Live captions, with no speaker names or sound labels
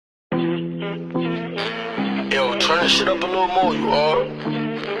shit up a little more, you are.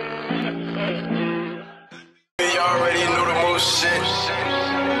 You already know the most shit.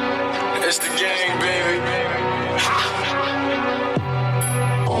 It's the gang, baby.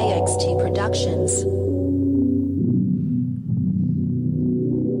 AXT Productions.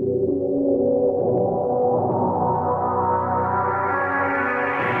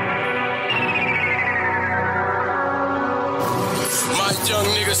 Young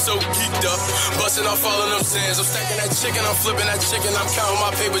nigga so geeked up, busting off all of them sands. I'm stacking that chicken, I'm flipping that chicken, I'm counting my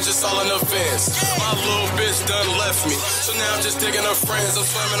paper just all in the fans. My little bitch done left me, so now I'm just digging her friends. I'm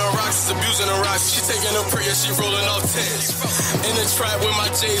slamming her rocks, just abusing her rocks. She taking her pretty, she rolling off tens. In the trap with my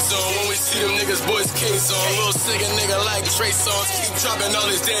J's on, when we see them niggas, boys case on. Little sick nigga like Trey songs, keep dropping all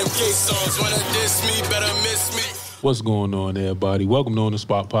these damn gay songs. Wanna diss me, better miss me. What's going on, everybody? Welcome to On The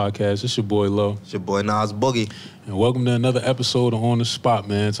Spot Podcast. It's your boy, Lo. It's your boy, Nas Boogie. And welcome to another episode of On The Spot,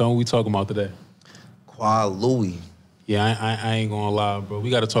 man. Tell me what we talking about today. Qua Louie. Yeah, I ain't gonna lie, bro.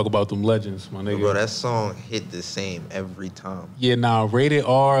 We got to talk about them legends, my nigga. Bro, that song hit the same every time. Yeah, nah, Rated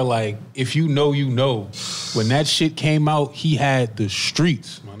R, like, if you know, you know. When that shit came out, he had the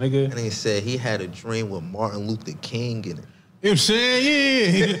streets, my nigga. And he said he had a dream with Martin Luther King in it. You know what I'm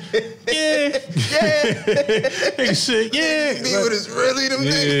saying? Yeah. Nigga said, yeah. See what it's really them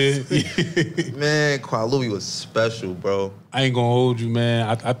niggas? Man, Qua Louie was special, bro. I ain't gonna hold you, man.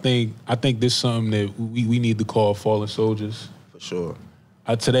 I think this is something that we need to call fallen soldiers. For sure.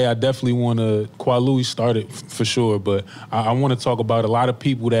 Today, I definitely want to, Qua Louie started for sure, but I want to talk about a lot of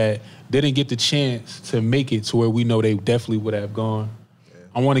people that didn't get the chance to make it to where we know they definitely would have gone. Yeah.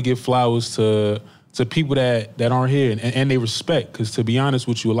 I want to give flowers to people that aren't here and they respect, because to be honest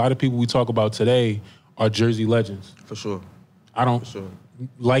with you, a lot of people we talk about today are Jersey legends. For sure. I don't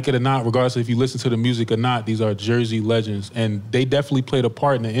like it or not, regardless of if you listen to the music or not, these are Jersey legends, and they definitely played a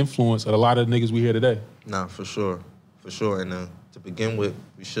part in the influence of a lot of the niggas we hear today. Nah, for sure. For sure. And to begin with,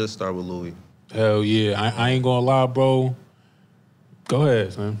 we should start with Louie. Hell yeah. I ain't gonna lie, bro. Go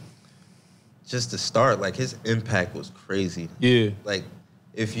ahead, son. Just to start, like, his impact was crazy. Yeah. Like,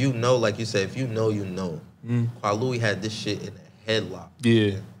 if you know, like you said, if you know, you know. Qua Louie had this shit in a headlock.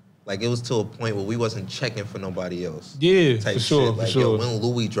 Yeah. Man. Like, it was to a point where we wasn't checking for nobody else. Yeah, for sure, shit. Like, for sure. Yo, when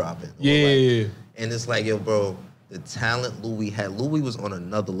Louie dropping? Yeah. Like, and it's like, yo, bro, the talent Louie had. Louie was on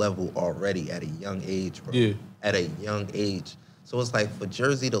another level already at a young age, bro. Yeah. At a young age. So it's like, for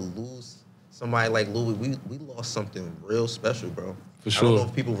Jersey to lose somebody like Louie, we lost something real special, bro. For sure. I don't know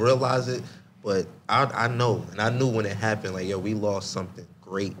if people realize it, but I know, and I knew when it happened, like, yo, we lost something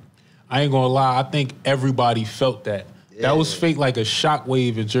great. I ain't gonna lie, I think everybody felt that. Yeah. That was fake, like a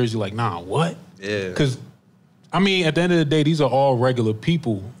shockwave in Jersey, like, nah, what? Yeah. Because, I mean, at the end of the day, these are all regular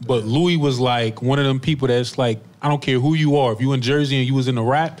people, but Louie was like one of them people that's like, I don't care who you are. If you in Jersey and you was in the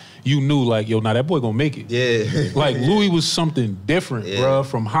rap, you knew, like, yo, nah, that boy gonna make it. Yeah. Like, Louie was something different, bruh,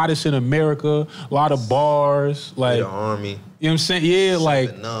 from hottest in America, a lot of bars, like. The Army. You know what I'm saying? Yeah, like.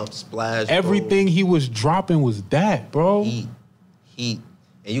 Up, Splash, everything he was dropping was that, bro. Heat.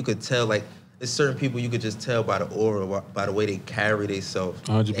 And you could tell, like, there's certain people you could just tell by the aura, by the way they carry themselves.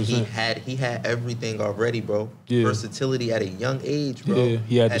 100%. He had everything already, bro. Yeah. Versatility at a young age, bro. Yeah,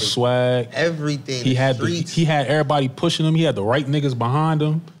 he had the swag. Everything. He had everybody pushing him. He had the right niggas behind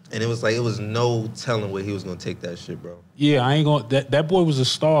him. And it was like, it was no telling where he was gonna take that shit, bro. Yeah, I ain't gonna. That boy was a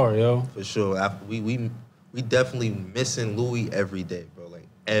star, yo. For sure. We definitely missing Louie every day, bro. Like,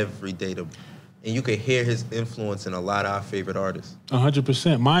 every day. And you could hear his influence in a lot of our favorite artists.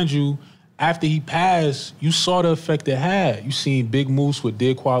 100%. Mind you, after he passed, you saw the effect it had. You seen Big Moose with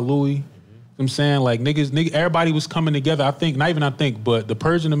Dear Qua Louie. You know what I'm saying? Like, niggas, everybody was coming together. But the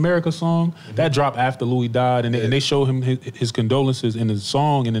Persian America song, that dropped after Louie died, and they showed him his condolences in the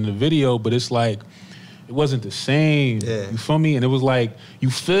song and in the video, but it's like, it wasn't the same. Yeah. You feel me? And it was like, you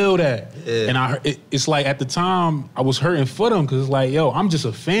feel that. Yeah. And it's like, at the time, I was hurting for them, because it's like, yo, I'm just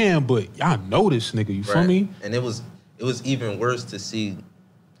a fan, but y'all know this nigga. You feel me? And it was even worse to see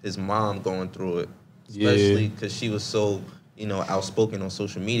his mom going through it, especially because she was so, outspoken on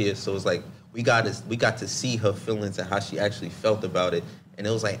social media. So it's like, we got to see her feelings and how she actually felt about it. And it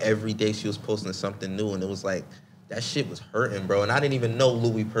was like, every day she was posting something new, and it was like, that shit was hurting, bro. And I didn't even know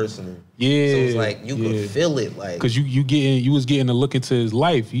Louie personally. Yeah. So it's like, you could feel it, like. Because you was getting a look into his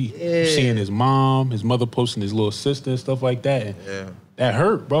life. You seeing his mom, his mother posting his little sister and stuff like that. And that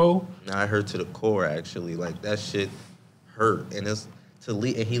hurt, bro. Nah, it hurt to the core, actually. Like, that shit hurt. And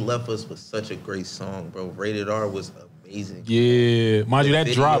and he left us with such a great song, bro. Rated R was amazing. Yeah. Mind you, that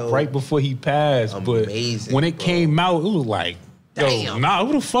dropped right before he passed. Amazing, but when it came out, it was like, damn. Yo, nah,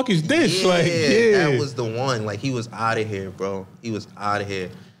 who the fuck is this? That was the one. Like, he was out of here, bro. He was out of here.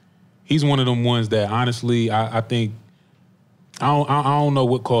 He's one of them ones that, honestly, I think I don't know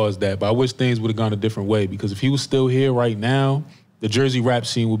what caused that, but I wish things would have gone a different way, because if he was still here right now, the Jersey rap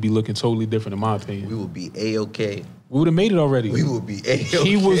scene would be looking totally different, in my opinion. We would be A-OK. We would have made it already. We would be A-OK.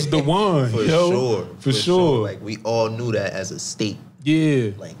 He was the one, For yo. sure. For sure. Like, we all knew that as a state.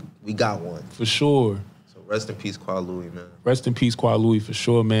 Yeah. Like, we got one. For sure. So rest in peace, Qua Louie, man. Rest in peace, Qua Louie, for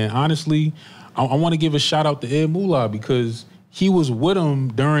sure, man. Honestly, I want to give a shout out to Ed Moolah, because he was with him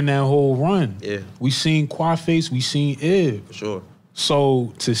during that whole run. Yeah. We seen Qua Face, we seen Ed. For sure.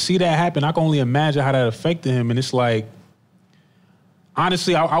 So to see that happen, I can only imagine how that affected him. And it's like,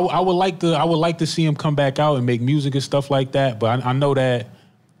 honestly, I would like to see him come back out and make music and stuff like that. But I know that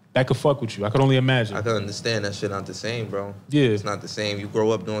could fuck with you. I could only imagine. I can understand that shit not the same, bro. Yeah. It's not the same. You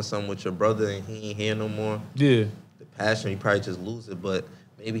grow up doing something with your brother and he ain't here no more. Yeah. The passion, you probably just lose it, but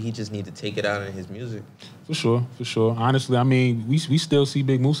maybe he just need to take it out in his music. For sure, for sure. Honestly, I mean, we still see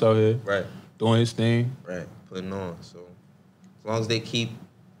Big Moose out here. Right. Doing his thing. Right. Putting on. So as long as they keep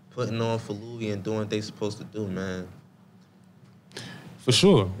putting on for Louie and doing what they supposed to do, man. For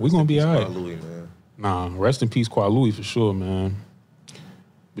sure. We're going to be all right. Qua Louie, man. Nah, rest in peace, Qua Louie, for sure, man.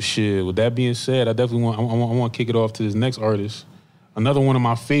 But shit, with that being said, I definitely want to kick it off to this next artist. Another one of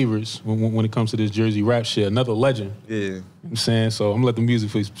my favorites when it comes to this Jersey rap shit. Another legend. Yeah. You know what I'm saying? So I'm going to let the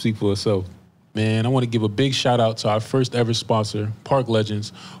music speak for itself. Man, I want to give a big shout out to our first ever sponsor, Park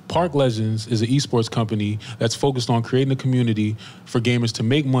Legends. Park Legends is an esports company that's focused on creating a community for gamers to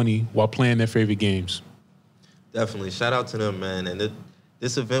make money while playing their favorite games. Definitely. Shout out to them, man. And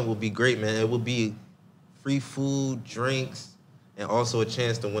this event will be great, man. It will be free food, drinks, and also a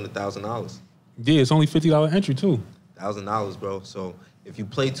chance to win $1,000. Yeah, it's only $50 entry, too. $1,000, bro. So if you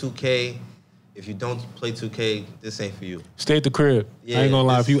play 2K, if you don't play 2K, this ain't for you. Stay at the crib. Yeah, I ain't gonna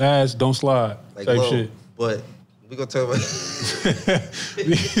lie. If you ask, don't slide. Like, type low, shit. But we gonna talk about type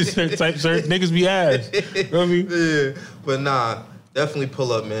niggas be ass. You know what I mean? Yeah. But nah, definitely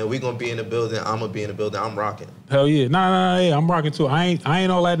pull up, man. We gonna be in the building. I'm gonna be in the building. I'm rocking. Hell yeah. Nah, yeah, I'm rocking too. I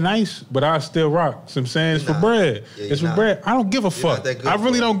ain't all that nice, but I still rock. So I'm saying it's for bread. Yeah, it's for bread. I don't give a fuck. I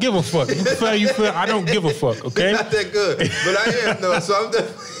really don't give a fuck. You feel I don't give a fuck, okay? You're not that good. But I am though, so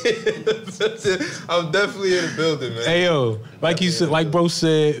I'm definitely in the building, man. Hey yo, like he said, like bro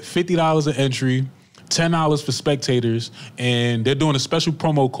said, $50 an entry. $10 for spectators, and they're doing a special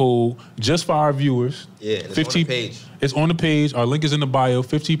promo code just for our viewers. Yeah, and it's on the page. It's on the page. Our link is in the bio.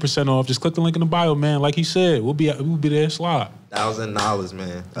 15% off. Just click the link in the bio, man. Like he said, we'll be there. Slide. $1,000,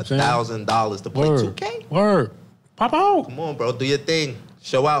 man. $1,000 to play 2K. Word. Pop out. Come on, bro. Do your thing.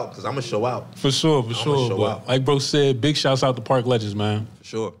 Show out, because I'm gonna show out. For sure. Show out. Like bro said, big shouts out to Park Legends, man. For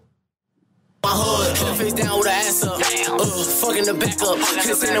sure. My hood, face down with her ass up. Fucking the back up.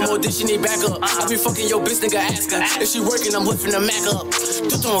 Can't say no more, this she need back up. I be fucking your bitch, nigga, ask her. If she working, I'm lifting the Mac up.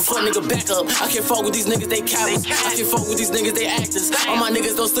 Just on fuck, nigga, back up. I can't fuck with these niggas, they cowards. I can't fuck with these niggas, they actors. All my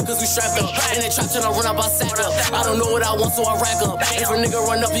niggas don't stick cause we strapped up. And they trap till I run up, I sack up. I don't know what I want, so I rack up. If a nigga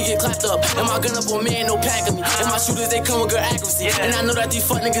run up, he get clapped up. And my gun up on me, ain't no pack of me. And my shooters, they come with good accuracy. And I know that these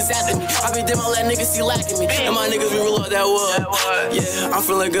fuck niggas after me. I be them, all that niggas see lacking me. And my niggas, we roll up that wood. Yeah, I'm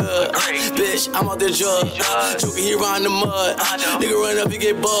feeling good. Bitch, I'm out there drug. Joking here around the mud. Nigga run up, you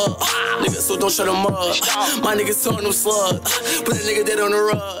get bugged. Nigga, so don't shut him up. My niggas throwing them slugs. Put that nigga dead on the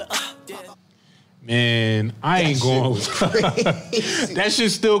rug. Man, I ain't going. That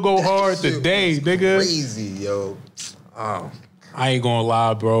shit still go hard today, nigga. Crazy, yo. Oh. I ain't gonna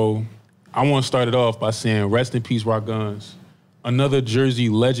lie, bro. I want to start it off by saying rest in peace, Gunz. Another Jersey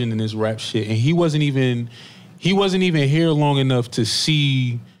legend in this rap shit, and he wasn't even here long enough to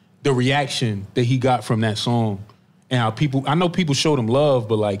see the reaction that he got from that song. And how I know people showed him love,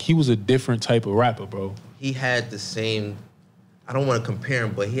 but like he was a different type of rapper, bro. He had the same, I don't want to compare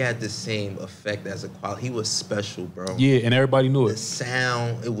him, but he had the same effect as a quality. He was special, bro. Yeah, and everybody knew it. The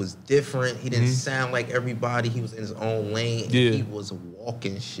sound, it was different. He didn't sound like everybody. He was in his own lane. And Yeah. he was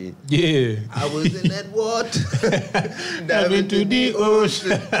walking shit. Yeah. I was in that water. Dive into the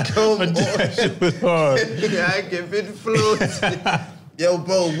ocean. Come on. That shit was hard. I give it float. Yo,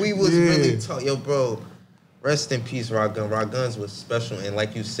 bro, we was really talking. Yo, bro, rest in peace, Gunz was special. And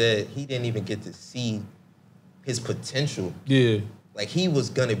like you said, he didn't even get to see his potential. Yeah. Like, he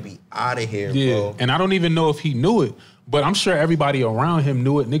was going to be out of here, Yeah. bro. And I don't even know if he knew it, but I'm sure everybody around him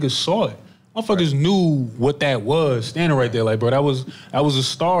knew it. Niggas saw it. Motherfuckers knew what that was, standing right there. Like, bro, that was a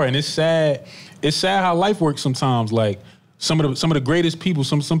star. And it's sad. It's sad how life works sometimes. Like, some of the greatest people,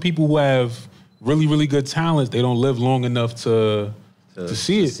 some people who have really, really good talents, they don't live long enough to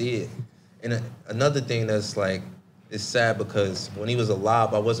see it. And another thing that's like, it's sad because when he was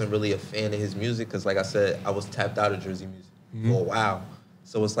alive, I wasn't really a fan of his music because, like I said, I was tapped out of Jersey music for a while.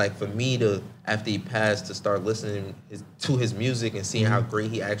 So it's like for me to, after he passed, to start listening to his music and seeing how great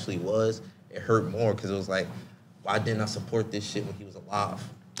he actually was, it hurt more because it was like, why didn't I support this shit when he was alive?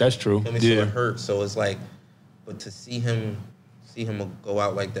 That's true. I mean, so it hurt. So it's like, but to see him go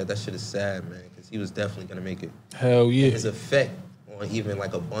out like that shit is sad, man, because he was definitely gonna make it. Hell yeah. And his effect on even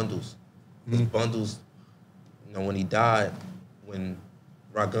like a Bundles. Because Bundles, you know, when he died, when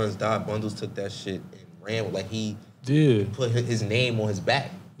Gunz died, Bundles took that shit and ran with, like he put his name on his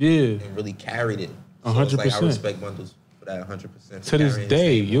back. Yeah. And really carried it. So 100%. It's like, I respect Bundles for that 100%. To this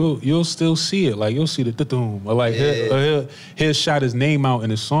day, you'll still see it. Like, you'll see the th-doom. Or like, he'll shout his name out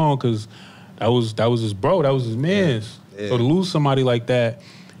in his song because that was his bro. That was his man's. Yeah. So to lose somebody like that,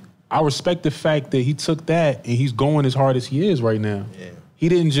 I respect the fact that he took that and he's going as hard as he is right now. Yeah. He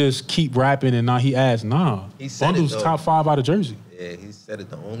didn't just keep rapping and he asked, he said Bundles top 5 out of Jersey. Yeah, he said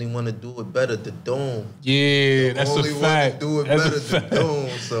it. The only one to do it better, the Dome. Yeah, that's a fact. The only one to do it better, the Dome.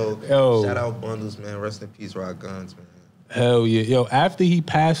 So shout out Bundles, man. Rest in peace, Gunz, man. Hell yeah. Yo, after he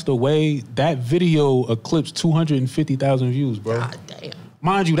passed away, that video eclipsed 250,000 views, bro. God damn.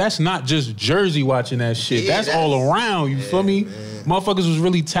 Mind you, that's not just Jersey watching that shit. Yeah, that's all around, you feel me? Man. Motherfuckers was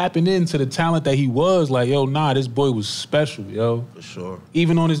really tapping into the talent that he was. Like, yo, this boy was special, yo. For sure.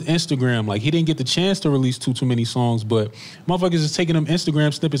 Even on his Instagram, like, he didn't get the chance to release too many songs, but motherfuckers is taking them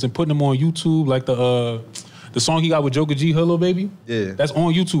Instagram snippets and putting them on YouTube, like the song he got with Joker G, Hello Baby. Yeah. That's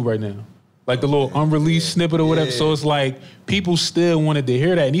on YouTube right now. Like the little unreleased snippet or whatever. Yeah. So it's like, people still wanted to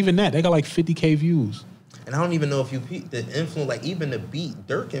hear that. And even that, they got like 50K views. And I don't even know if the influence, like even the beat,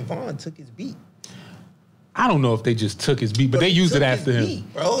 Dirk and Von took his beat. I don't know if they just took his beat, but they used it after him.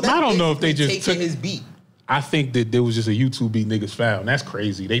 Beat, bro. I don't know if they just took his beat. I think that there was just a YouTube beat niggas found. That's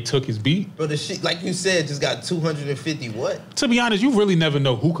crazy. They took his beat. But the shit, like you said, just got 250 what? To be honest, you really never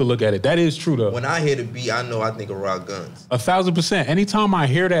know who could look at it. That is true, though. When I hear the beat, I know I think of Gunz. 1,000%. Anytime I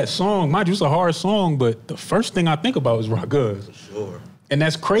hear that song, mind you, it's a hard song, but the first thing I think about is Gunz. For sure. And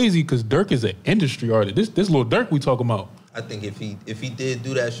that's crazy because Dirk is an industry artist. This little Dirk we talking about. I think if he did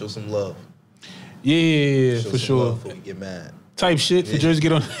do that, show some love. Yeah, for sure. Love before we get mad. Type shit for Jersey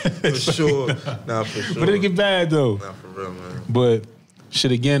get on. For sure. Nah, for sure. But it'll get bad though. Nah, for real, man. But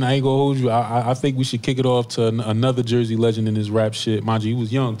shit, again, I ain't gonna hold you. I think we should kick it off to another Jersey legend in this rap shit. Mind you, he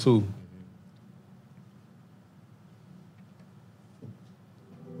was young too.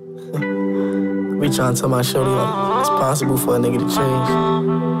 We tryna tell my shorty like it's possible for a nigga to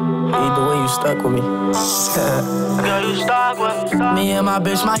change. Either way, you stuck with me. Girl, you stuck with me. Me and my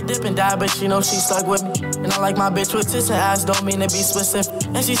bitch might dip and die, but she know she stuck with me. And I like my bitch with tits and ass, don't mean to be specific.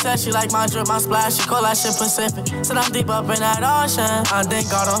 And she said she like my drip, my splash, she call that shit Pacific. Said I'm deep up in that ocean, I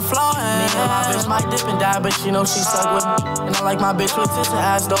think God I'm flowing. Me and my bitch might dip and die, but she know she stuck with me. And I like my bitch with tits and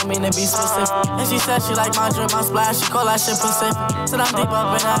ass, don't mean to be specific. And she said she like my drip, my splash, she call that shit Pacific. Said I'm deep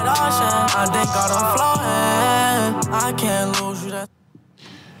up in that ocean, I think God I'm flowing. I can't lose you, that.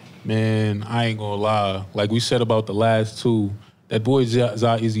 Man, I ain't gonna lie. Like we said about the last two, that boy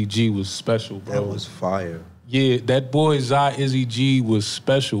ZaizzyG was special, bro. That was fire. Yeah, that boy ZaizzyG was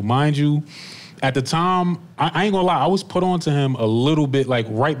special. Mind you, at the time, I ain't gonna lie, I was put on to him a little bit, like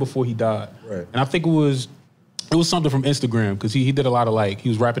right before he died. Right. And I think it was something from Instagram, because he did a lot of like, he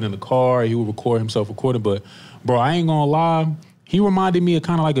was rapping in the car, he would record himself recording, but bro, I ain't gonna lie, he reminded me of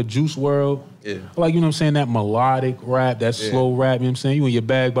kind of like a Juice WRLD. Yeah. Like, you know what I'm saying, that melodic rap, that slow rap, you know what I'm saying? You in your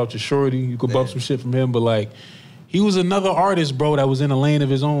bag about your shorty, you could bump some shit from him, but like, he was another artist, bro, that was in a lane of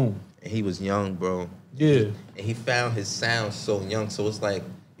his own. And he was young, bro. Yeah. And he found his sound so young, so it's like,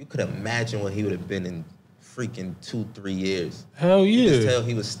 you could imagine what he would have been in freaking 2-3 years. Hell yeah. You could tell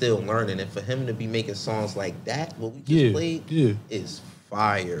he was still learning, and for him to be making songs like that, what we just played, is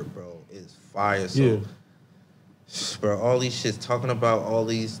fire, bro. It's fire. So, bro, all these shits, talking about all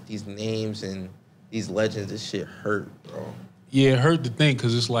these names and these legends, this shit hurt, bro. Yeah, it hurt to think,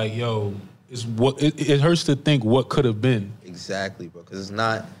 because it's like, yo, it hurts to think what could have been. Exactly, bro, because it's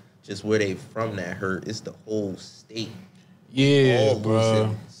not just where they from that hurt, it's the whole state. Yeah, bro.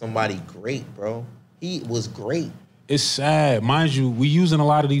 Losing somebody great, bro. He was great. It's sad. Mind you, we using a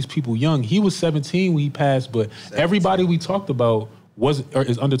lot of these people young. He was 17 when he passed, but 17. Everybody we talked about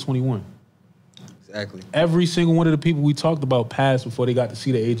is under 21. Exactly. Every single one of the people we talked about passed before they got to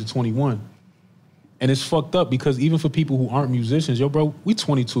see the age of 21. And it's fucked up because even for people who aren't musicians, yo, bro, we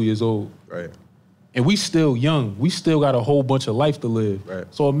 22 years old. Right. And we still young. We still got a whole bunch of life to live. Right.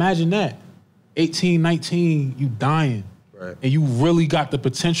 So imagine that. 18, 19, you dying. Right. And you really got the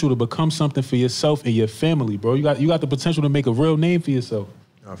potential to become something for yourself and your family, bro. You got the potential to make a real name for yourself.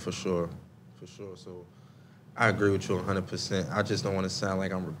 For sure. For sure. So I agree with you 100%. I just don't want to sound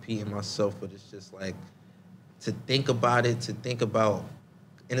like I'm repeating myself, but it's just like to think about it, to think about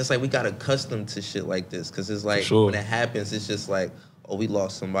And it's like we got accustomed to shit like this because it's like when it happens, it's just like, oh, we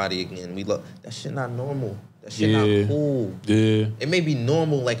lost somebody again. That shit not normal. That shit not cool. Yeah. It may be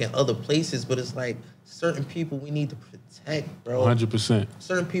normal like in other places, but it's like certain people we need to protect, bro. 100%.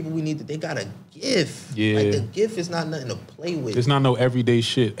 Certain people they got a gift. Yeah. Like the gift is not nothing to play with. It's not no everyday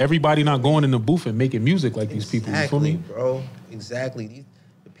shit. Everybody not going in the booth and making music like these people. You feel me? Bro. Exactly.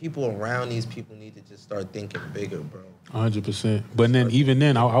 The people around these people need to just start thinking bigger, bro. 100%. But then even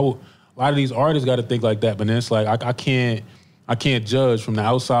then, I would, a lot of these artists got to think like that. But then it's like I can't judge from the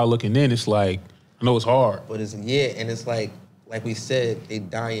outside looking in. It's like I know it's hard. But and it's like we said, they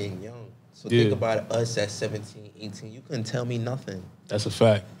dying young. So think about us at 17, 18. You couldn't tell me nothing. That's a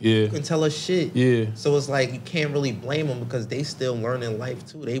fact. Yeah. You couldn't tell us shit. Yeah. So it's like you can't really blame them because they still learning life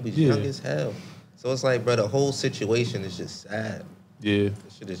too. They was young as hell. So it's like, bro, the whole situation is just sad. Yeah.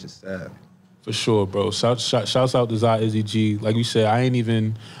 This shit is just sad. For sure, bro. Shouts out to ZaizzyG. Like we said, I ain't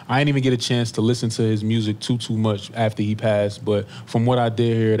even get a chance to listen to his music too much after he passed. But from what I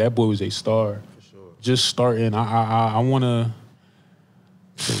did hear, that boy was a star. For sure. Just starting. I wanna.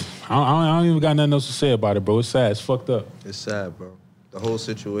 I don't even got nothing else to say about it, bro. It's sad. It's fucked up. It's sad, bro. The whole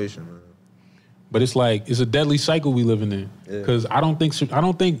situation, man. But it's like it's a deadly cycle we living in. Because I don't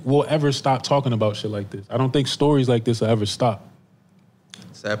think we'll ever stop talking about shit like this. I don't think stories like this will ever stop.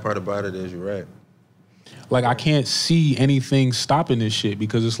 Sad part about it is you're right. Like I can't see anything stopping this shit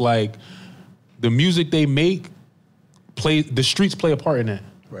because it's like the music they make the streets play a part in that.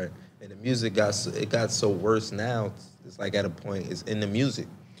 Right. And the music got so worse now. It's like at a point it's in the music.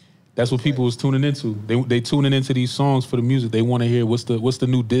 That's what people was tuning into. They tuning into these songs for the music. They want to hear what's the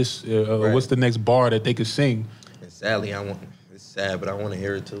new diss, what's the next bar that they could sing. And sadly, it's sad, but I want to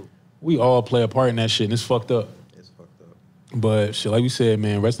hear it too. We all play a part in that shit, and it's fucked up. It's fucked up. But shit, like we said,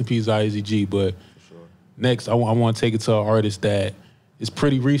 man, rest in peace, ZaizzyG. But next, I want to take it to an artist that is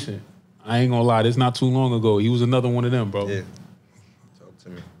pretty recent. I ain't gonna lie, it's not too long ago. He was another one of them, bro. Yeah. Talk to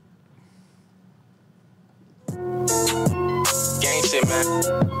me. Gang shit, man.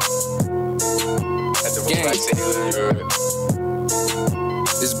 Gang shit.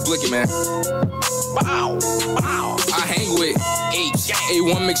 It's Blicky, man. Bow, bow. I hang with H.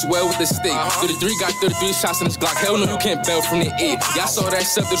 A1 mixed well with the stick. 33 got 33 shots in his Glock. Hell no, you can't bail from the egg. Y'all saw that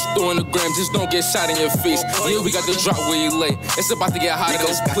stuff that's throwing the gram. Just don't get shot in your face. Yeah, we got the drop where you lay. It's about to get hot in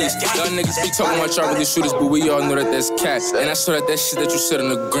this place. Y'all niggas be talking about y'all really shooters, but we all know that that's cat. And I saw that shit that you said on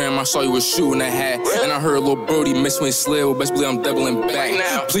the gram. I saw you was shooting a hat. And I heard little Brody miss when he slid. Well, best believe I'm doubling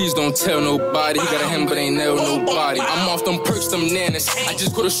back. Please don't tell nobody. He got a him, but ain't nailed nobody. I'm off them perks, them nanas. I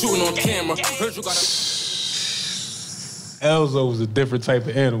just caught a shooting on camera. Heard you got a... Elzo was a different type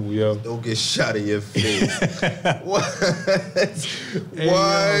of animal, yo. Don't get shot in your face. What? Hey,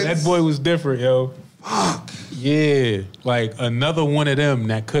 yo, that boy was different, yo. Fuck. Yeah, like another one of them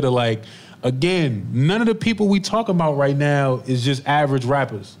that could have like, again, none of the people we talk about right now is just average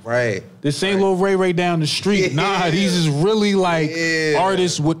rappers. Right. This ain't Lil Ray down the street. Nah, these is really like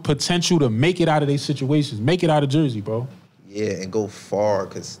artists with potential to make it out of their situations, make it out of Jersey, bro. Yeah, and go far,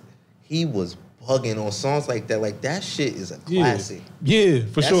 because he was bugging on songs like that. Like, that shit is a classic. Yeah,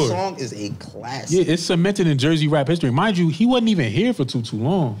 for sure. That song is a classic. Yeah, it's cemented in Jersey rap history. Mind you, he wasn't even here for too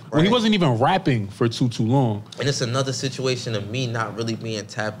long. Right. Well, he wasn't even rapping for too long. And it's another situation of me not really being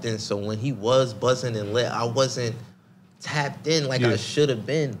tapped in. So when he was buzzing and lit, I wasn't tapped in like I should have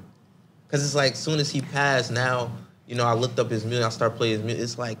been. Because it's like, soon as he passed, now, you know, I looked up his music, I started playing his music.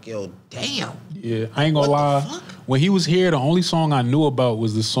 It's like, yo, damn. Yeah, I ain't gonna lie. When he was here, the only song I knew about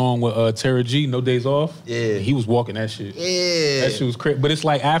was the song with Tara G, No Days Off. Yeah. He was walking that shit. Yeah. That shit was crazy. But it's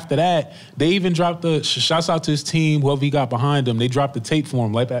like after that, they even dropped shouts out to his team, whoever he got behind him, they dropped the tape for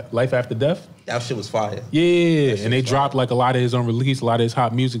him, Life After Death. That shit was fire. Yeah, and they dropped like a lot of his unreleased, a lot of his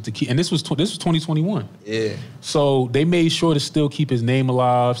hot music to keep. And this was 2021. Yeah. So they made sure to still keep his name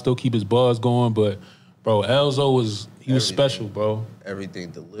alive, still keep his buzz going. But bro, Elzo was special, bro.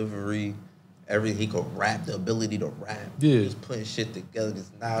 Everything, delivery, he could rap, the ability to rap. Yeah. He was putting shit together,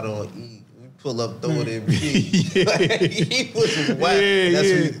 just not on E. We pull up, throw it in B. Like, he was whack. That's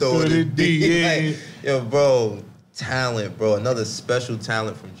when you throw it in D. Like, yo, bro. Talent, bro. Another special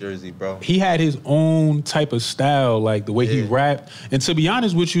talent from Jersey, bro. He had his own type of style, like the way he rapped. And to be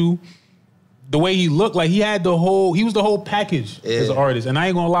honest with you, the way he looked, like he was the whole package as an artist. And I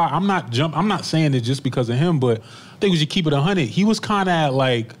ain't gonna lie, I'm not saying it just because of him, but I think we should keep it 100. He was kind of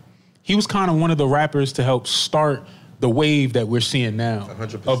one of the rappers to help start the wave that we're seeing now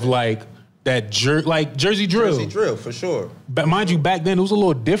 100%. Of like that Jersey drill. Jersey drill, for sure. But mind you, back then it was a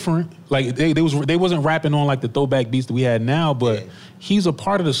little different. Like they wasn't rapping on like the throwback beats that we had now, but he's a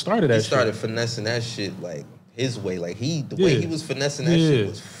part of the start of that shit. He started finessing that shit like his way. Like the way he was finessing that shit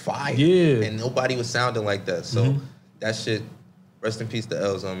was fire. Yeah. And nobody was sounding like that. So that shit, rest in peace to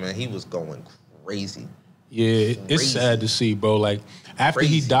Elzo, man. He was going crazy. Yeah, it's sad to see, bro. Like after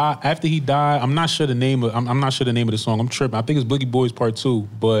he died, I'm not sure the name of I'm not sure the name of the song. I'm tripping. I think it's Boogie Boys Part 2,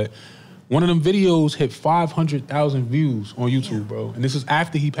 but one of them videos hit 500,000 views on YouTube, bro. And this is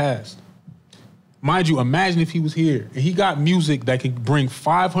after he passed. Mind you, imagine if he was here and he got music that could bring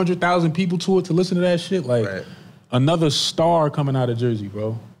 500,000 people to it to listen to that shit. Like another star coming out of Jersey,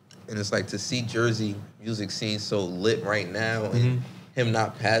 bro. And it's like to see Jersey music scene so lit right now and him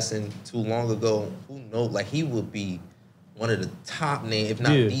not passing too long ago, who knows? Like he would be one of the top name, if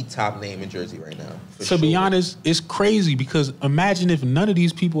not the top name in Jersey right now. To be honest, it's crazy because imagine if none of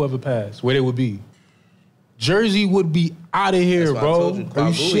these people ever passed, where they would be. Jersey would be out of here, bro. Are you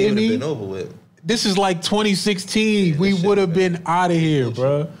shitting me? Been over with. This is like 2016. We would have been out of here,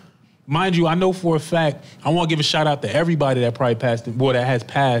 bro. Mind you, I know for a fact, I want to give a shout out to everybody that probably passed, that has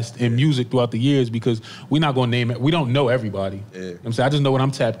passed in music throughout the years because we're not going to name it. We don't know everybody. You know what I'm saying? I just know what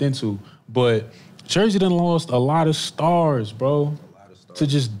I'm tapped into. But Jersey done lost a lot of stars, bro. A lot of stars. To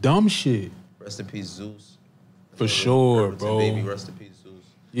just dumb shit. Rest in peace, Zeus. For sure, bro. Baby, rest in peace, Zeus.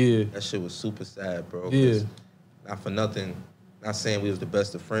 Yeah. That shit was super sad, bro. Yeah. Not for nothing. Not saying we was the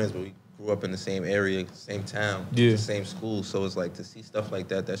best of friends, but we grew up in the same area, same town, the same school. So it's like to see stuff like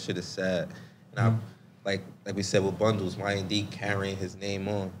that, that shit is sad. And I, like we said with Bundles, Y&D carrying his name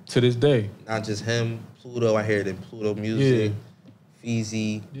on. To this day. Not just him, Pluto, I hear it in Pluto Music,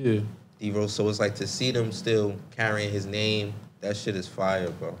 Feezy, D-Rose. So it's like to see them still carrying his name, that shit is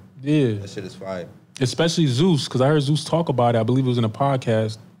fire, bro. Yeah. That shit is fire. Especially Zeus, because I heard Zeus talk about it. I believe it was in a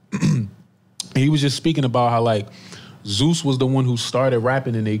podcast. And he was just speaking about how, like, Zeus was the one who started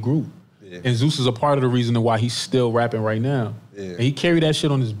rapping in a group. And Zeus is a part of the reason why he's still rapping right now. And he carried that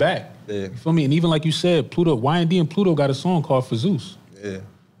shit on his back. You feel me? And even like you said, Pluto, Y&D and Pluto got a song called For Zeus.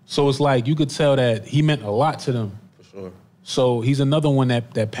 So it's like you could tell that he meant a lot to them. For sure. So he's another one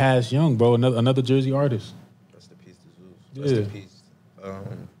that passed young, bro. Another Jersey artist. Rest in peace to Zeus. Rest in peace.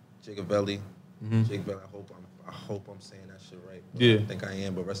 Jigavelli. Jigavelli, I hope I'm saying that shit right. I think I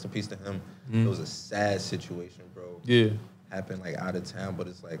am, but rest in peace to him. It was a sad situation, bro. Happened like out of town, but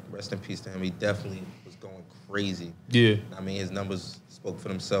it's like rest in peace to him. He definitely was going crazy. I mean, his numbers spoke for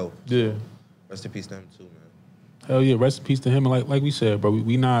themselves. So rest in peace to him too, man. Hell yeah, rest in peace to him. And like we said, bro,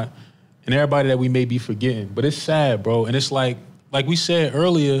 we not, and everybody that we may be forgetting, but it's sad, bro. And it's like we said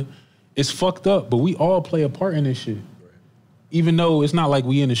earlier, it's fucked up, but we all play a part in this shit. Even though it's not like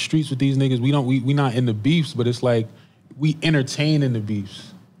we in the streets with these niggas, we not in the beefs, but it's like we entertain in the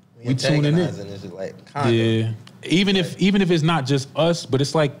beefs. We tuning in. Like, Even if it's not just us, but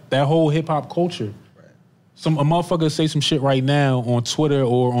it's like that whole hip hop culture. A motherfucker say some shit right now on Twitter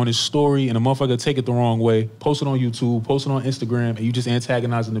or on his story, and a motherfucker take it the wrong way, post it on YouTube, post it on Instagram, and you just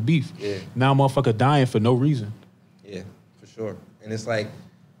antagonizing the beef. Now a motherfucker dying for no reason. Yeah, for sure. And it's like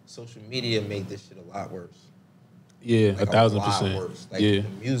social media made this shit a lot worse. Yeah, like 1,000%. Worse. Like the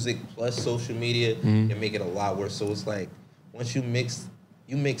music plus social media can make it a lot worse. So it's like once you mix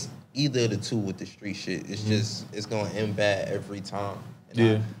either of the two with the street shit, it's just it's gonna end bad every time.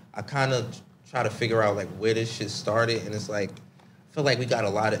 And I kind of try to figure out like where this shit started, and it's like I feel like we got a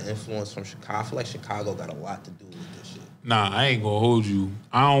lot of influence from Chicago. I feel like Chicago got a lot to do with this shit. Nah, I ain't gonna hold you.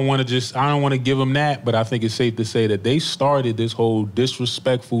 I don't want to give them that, but I think it's safe to say that they started this whole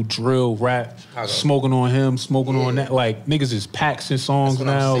disrespectful drill rap, Chicago. Smoking on him, smoking on that. Like niggas is packs and songs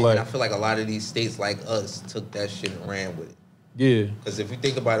now. Like I feel like a lot of these states like us took that shit and ran with it. Yeah. Because if you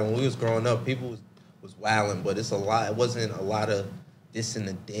think about it, when we was growing up, people was wilding, but it's a lot. It wasn't a lot of this and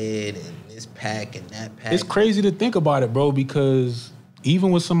the dead and this pack and that pack. It's crazy to think about it, bro, because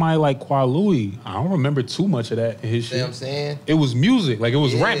even with somebody like Qua Louie, I don't remember too much of that in his shit. You know what I'm saying? It was music. Like, it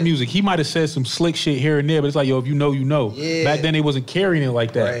was rap music. He might have said some slick shit here and there, but it's like, yo, if you know, you know. Back then, they wasn't carrying it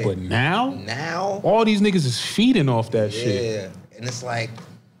like that. But now, all these niggas is feeding off that shit. Yeah. And it's like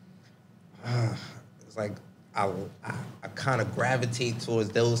I kind of gravitate towards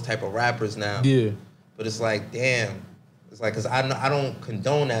those type of rappers now. Yeah. But it's like, damn. It's like, because I don't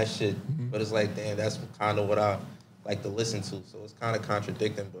condone that shit, but it's like, damn, that's kind of what I like to listen to. So it's kind of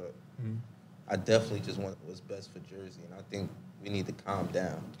contradicting, but I definitely just want what's best for Jersey. And I think we need to calm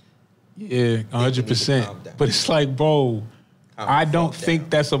down. Yeah, 100%. But it's like, bro, I don't think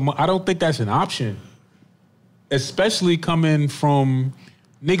that's an option. Especially coming from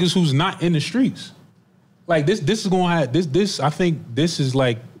niggas who's not in the streets. Like this is gonna have this. I think this is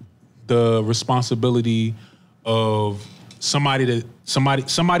like the responsibility of somebody that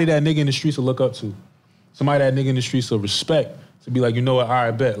nigga in the streets will look up to, somebody that nigga in the streets will respect, to be like, you know what, all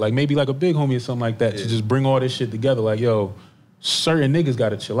right, bet. Like maybe like a big homie or something like that to just bring all this shit together. Like, yo, certain niggas got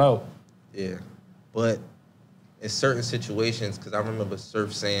to chill out. Yeah, but in certain situations, because I remember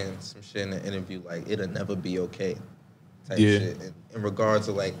Surf saying some shit in the interview, like, it'll never be okay type shit. And in regards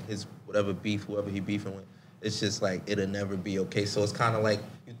to, like, his whatever beef, whoever he beefing with, it's just like, it'll never be okay. So it's kind of like,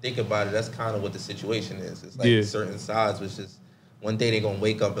 you think about it, that's kind of what the situation is. It's like certain sides, which is one day they're going to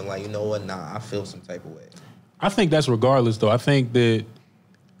wake up and like, you know what, nah, I feel some type of way. I think that's regardless, though. I think that,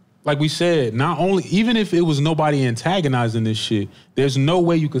 like we said, not only, even if it was nobody antagonizing this shit, there's no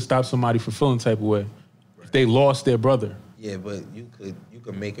way you could stop somebody from feeling type of way if they lost their brother. Yeah, but you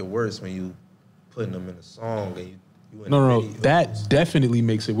could make it worse when you putting them in a song and you in no, that definitely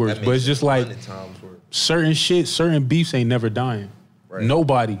makes it worse. But it's just like certain shit, certain beefs ain't never dying. Right.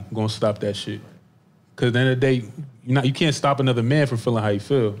 Nobody gonna stop that shit. Cause at the end of the day, you can't stop another man from feeling how you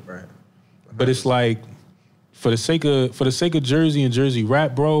feel. Right. But it's like, for the sake of Jersey and Jersey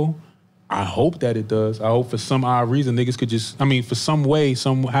rap, bro, I hope that it does. I hope for some odd reason niggas could just, for some way,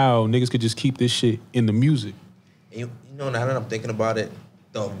 somehow, niggas could just keep this shit in the music. You know, now that I'm thinking about it,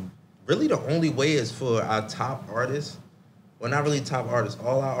 really the only way is for our top artists, well, not really top artists,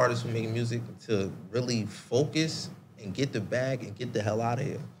 all our artists who make music to really focus and get the bag and get the hell out of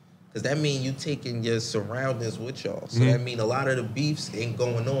here. Because that means you taking your surroundings with y'all. So that means a lot of the beefs ain't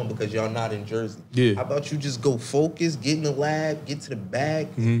going on because y'all not in Jersey. Yeah. How about you just go focus, get in the lab, get to the bag,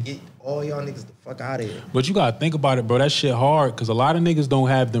 and get all y'all niggas the fuck out of here. But you gotta think about it, bro. That shit hard because a lot of niggas don't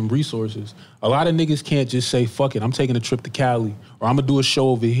have them resources. A lot of niggas can't just say, fuck it, I'm taking a trip to Cali, or I'm gonna do a show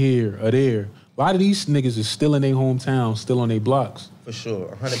over here or there. A lot of these niggas is still in their hometown, still on their blocks. For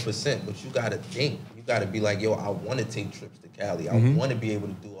sure, 100%. But you gotta think. You gotta be like, yo, I wanna take trips to Cali. I wanna be able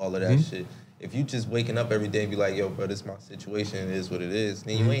to do all of that shit. If you just waking up every day and be like, yo, bro, this is my situation, it is what it is,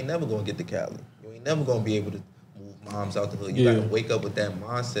 then you ain't never gonna get to Cali. You ain't never gonna be able to move moms out the hood. You gotta wake up with that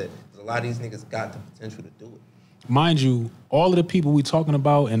mindset. Because a lot of these niggas got the potential to do it. Mind you, all of the people we talking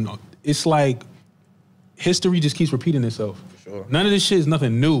about, and it's like history just keeps repeating itself. For sure. None of this shit is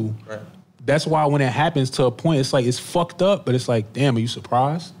nothing new. Right. That's why when it happens to a point, it's like it's fucked up, but it's like, damn, are you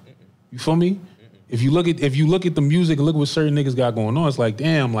surprised? You feel me? If you look at the music and look at what certain niggas got going on, it's like,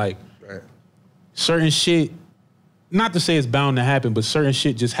 damn, like certain shit, not to say it's bound to happen, but certain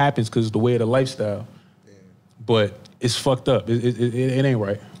shit just happens because it's the way of the lifestyle. Damn. But it's fucked up. It ain't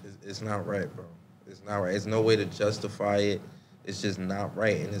right. It's not right, bro. It's not right. There's no way to justify it. It's just not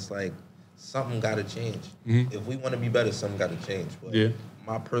right. And it's like, something got to change. If we want to be better, something got to change. But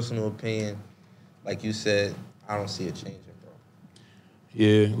my personal opinion, like you said, I don't see it changing.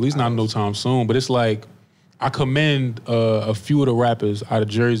 Yeah, at least not no time soon. But it's like, I commend a few of the rappers out of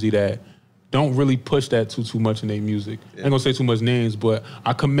Jersey that don't really push that too much in their music. I ain't gonna say too much names, but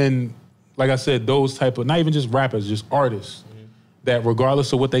I commend, like I said, those type of, not even just rappers, just artists, that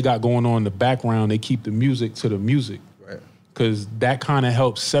regardless of what they got going on in the background, they keep the music to the music. Right. Because that kind of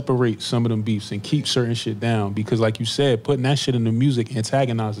helps separate some of them beefs and keep certain shit down. Because like you said, putting that shit in the music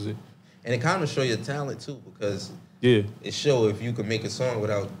antagonizes it. And it kind of show your talent too, because it show if you can make a song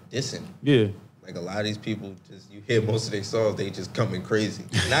without dissing. Yeah. Like a lot of these people, just you hear most of their songs, they just coming crazy.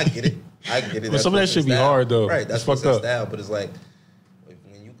 And I get it. But some of that shit be hard though. Right, that's what's their style. But it's like,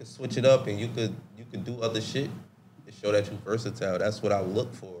 when you can switch it up and you could do other shit, it show that you're versatile. That's what I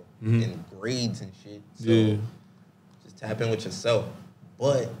look for in grades and shit. So just tap in with yourself.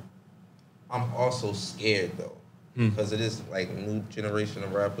 But I'm also scared though. Because it is like a new generation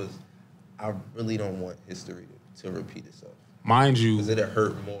of rappers. I really don't want history to repeat itself. Mind you. Because it'll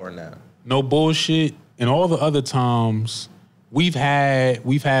hurt more now. No bullshit. And all the other times, we've had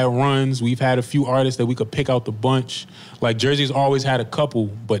runs. We've had a few artists that we could pick out the bunch. Like Jersey's always had a couple.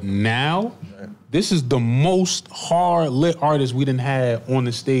 But now, this is the most hard-lit artist we done had on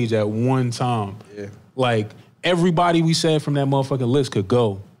the stage at one time. Yeah. Like, everybody we said from that motherfucking list could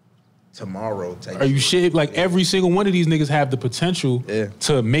go. Tomorrow. Are you shit? Like, every single one of these niggas have the potential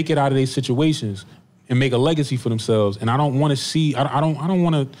to make it out of these situations and make a legacy for themselves. And I don't want to see, I don't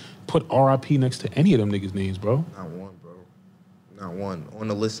want to put RIP next to any of them niggas' names, bro. Not one, bro. Not one. On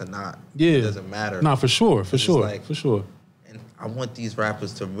the list or not. Yeah. It doesn't matter. Nah, for sure. For sure. And I want these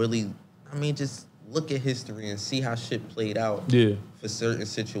rappers to really, just look at history and see how shit played out for certain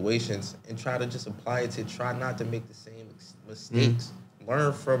situations and try to just apply it to try not to make the same mistakes.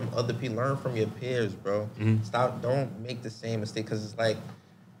 Learn from other people. Learn from your peers, bro. Don't make the same mistake because it's like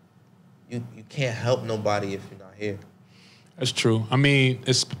you can't help nobody if you're not here. That's true.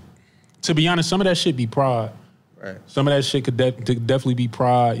 It's to be honest, some of that shit be pride. Right. Some of that shit could definitely be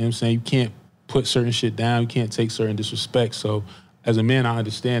pride. You know what I'm saying? You can't put certain shit down. You can't take certain disrespect. So as a man, I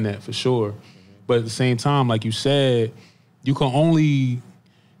understand that for sure. But at the same time, like you said, you can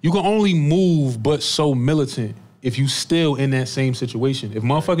only move but so militant if you still in that same situation. If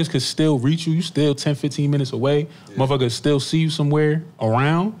motherfuckers could still reach you, you still 10, 15 minutes away, motherfuckers still see you somewhere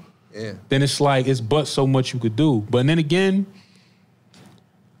around, then it's like, it's but so much you could do. But then again,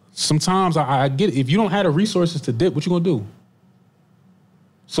 sometimes I get it. If you don't have the resources to dip, what you gonna do?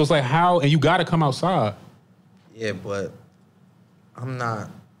 So it's like how, and you gotta come outside. Yeah, but I'm not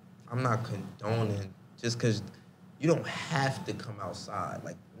condoning just because you don't have to come outside.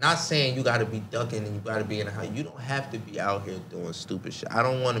 Like, not saying you gotta be ducking and you gotta be in the house. You don't have to be out here doing stupid shit. I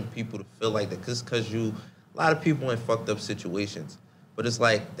don't want people to feel like that just because a lot of people in fucked up situations. But it's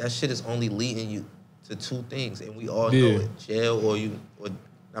like, that shit is only leading you to two things, and we all know it. Jail or you're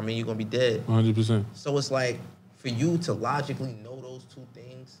gonna be dead. 100%. So it's like, for you to logically know those two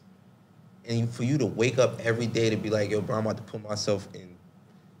things, and for you to wake up every day to be like, yo, bro, I'm about to put myself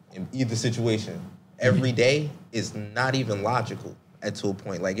in either situation every day is not even logical to a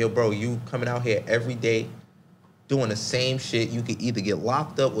point. Like, yo, bro, you coming out here every day doing the same shit, you could either get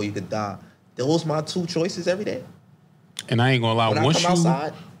locked up or you could die. Those my two choices every day. And I ain't gonna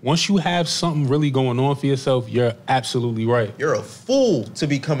lie, once you have something really going on for yourself, you're absolutely right. You're a fool to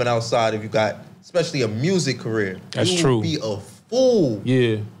be coming outside if you got, especially a music career. That's true. You would be a fool.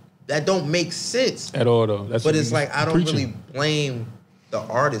 Yeah. That don't make sense. At all, though. But it's like, I don't really blame the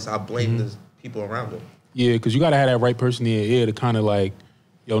artist. I blame the people around them. Yeah, because you got to have that right person in your ear to kind of like,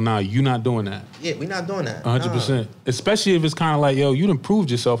 yo, nah, you not doing that. Yeah, we not doing that. 100%. Nah. Especially if it's kind of like, yo, you done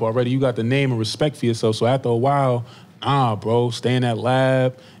proved yourself already. You got the name and respect for yourself. So after a while, nah, bro, stay in that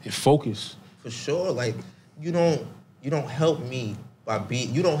lab and focus. For sure. Like, you don't help me by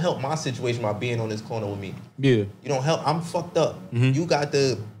being, you don't help my situation by being on this corner with me. Yeah. You don't help. I'm fucked up. You got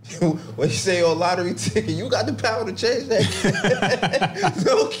the, what you say on lottery ticket, you got the power to change that.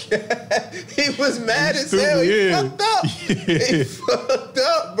 No cap. He was mad as hell. He fucked up. He fucked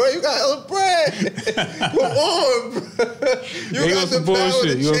up, bro. You got hella bread. Come on, bro. You got the power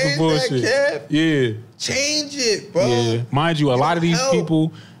to change that cap. Yeah. Change it, bro. Yeah. Mind you, a lot of these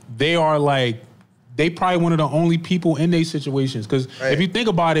people, they are like, they probably one of the only people in these situations. Because if you think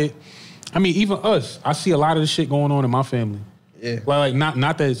about it, I mean, even us, I see a lot of the shit going on in my family. Yeah. Like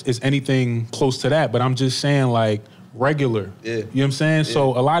not that it's anything close to that, but I'm just saying like regular. Yeah. You know what I'm saying? Yeah.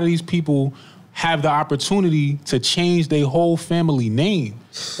 So a lot of these people have the opportunity to change their whole family name.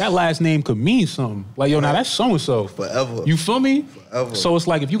 That last name could mean something. Like, yo, now that's so-and-so. Forever. You feel me? Forever. So it's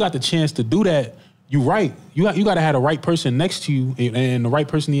like, if you got the chance to do that, you right. You got to have the right person next to you and the right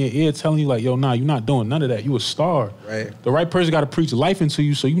person in your ear telling you like, yo, nah, you're not doing none of that. You a star. Right. The right person got to preach life into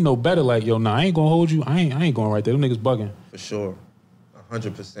you so you know better. Like, yo, nah, I ain't gonna hold you. I ain't going right there. Them niggas bugging. For sure.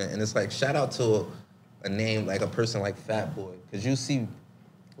 100%. And it's like, shout out to a name, like a person like Fat Boy. Because you see,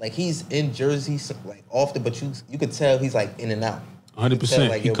 like, he's in Jersey like often, but you could tell he's like in and out. 100%.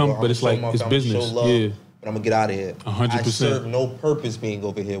 Like, he come, but it's like it's business. Yeah. But I'm gonna get out of here. 100%. I serve no purpose being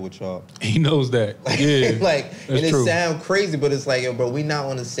over here with y'all. He knows that. Yeah. Like, and it true. sound crazy, but it's like, yo, bro, we not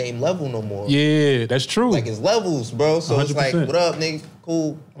on the same level no more. Yeah, that's true. Like, it's levels, bro. So 100%. It's like, what up, nigga?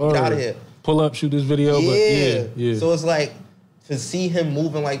 Cool. Get out of here. Pull up, shoot this video. Yeah. But yeah. So it's like, to see him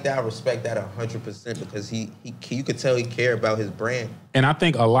moving like that, I respect that 100% because you could tell he care about his brand. And I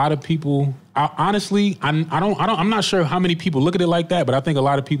think a lot of people, honestly, I'm not sure how many people look at it like that, but I think a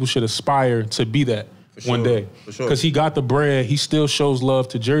lot of people should aspire to be that one day. For sure. Because he got the bread, he still shows love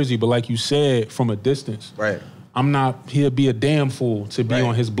to Jersey, but like you said, from a distance. Right. He'll be a damn fool to be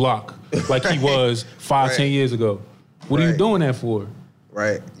on his block like he was 10 years ago. What are you doing that for?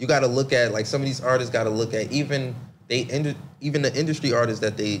 Right. You got to look at, like, some of these artists got to look at even the industry artists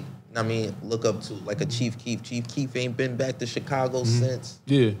that they, look up to, like a Chief Keef. Chief Keef ain't been back to Chicago since.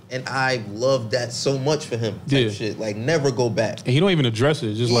 Yeah. And I love that so much for him. Type shit. Like, never go back. And he don't even address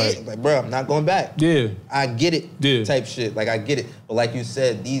it. Just like, bro, I'm not going back. Yeah. I get it. Yeah. Type shit. Like, I get it. But like you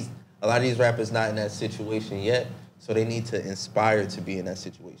said, a lot of these rappers not in that situation yet, so they need to inspire to be in that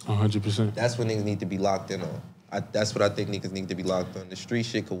situation. 100%. That's what niggas need to be locked in on. That's what I think niggas need to be locked on. The street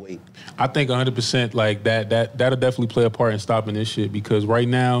shit could wait. I think 100% like that'll definitely play a part in stopping this shit because right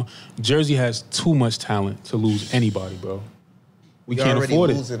now, Jersey has too much talent to lose anybody, bro. We can't afford it. You're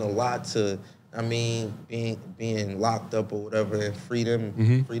already losing a lot to, being locked up or whatever and free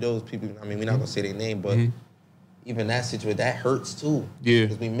those people. We're not gonna say their name, but even that situation, that hurts too. Yeah.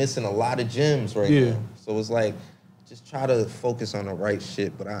 Because we missing a lot of gems right now. So it's like, just try to focus on the right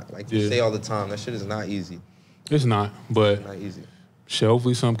shit. But you say all the time, that shit is not easy. It's not, but it's not easy. Shit,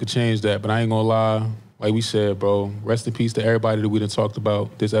 hopefully something could change that. But I ain't gonna lie, like we said, bro, rest in peace to everybody that we done talked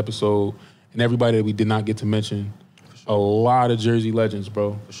about this episode and everybody that we did not get to mention. Sure. A lot of Jersey legends,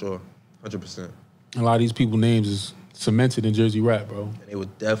 bro. For sure, 100%. A lot of these people's names is cemented in Jersey rap, bro. And they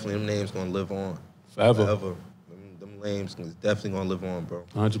would definitely, them names gonna live on. Forever. Them names is definitely gonna live on, bro.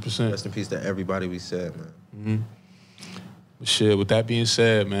 100%. Rest in peace to everybody we said, man. Mm-hmm. Shit, with that being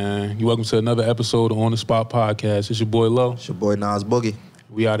said, man, you're welcome to another episode of On The Spot Podcast. It's your boy Lo. It's your boy Nas Boogie.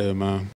 We out here, man.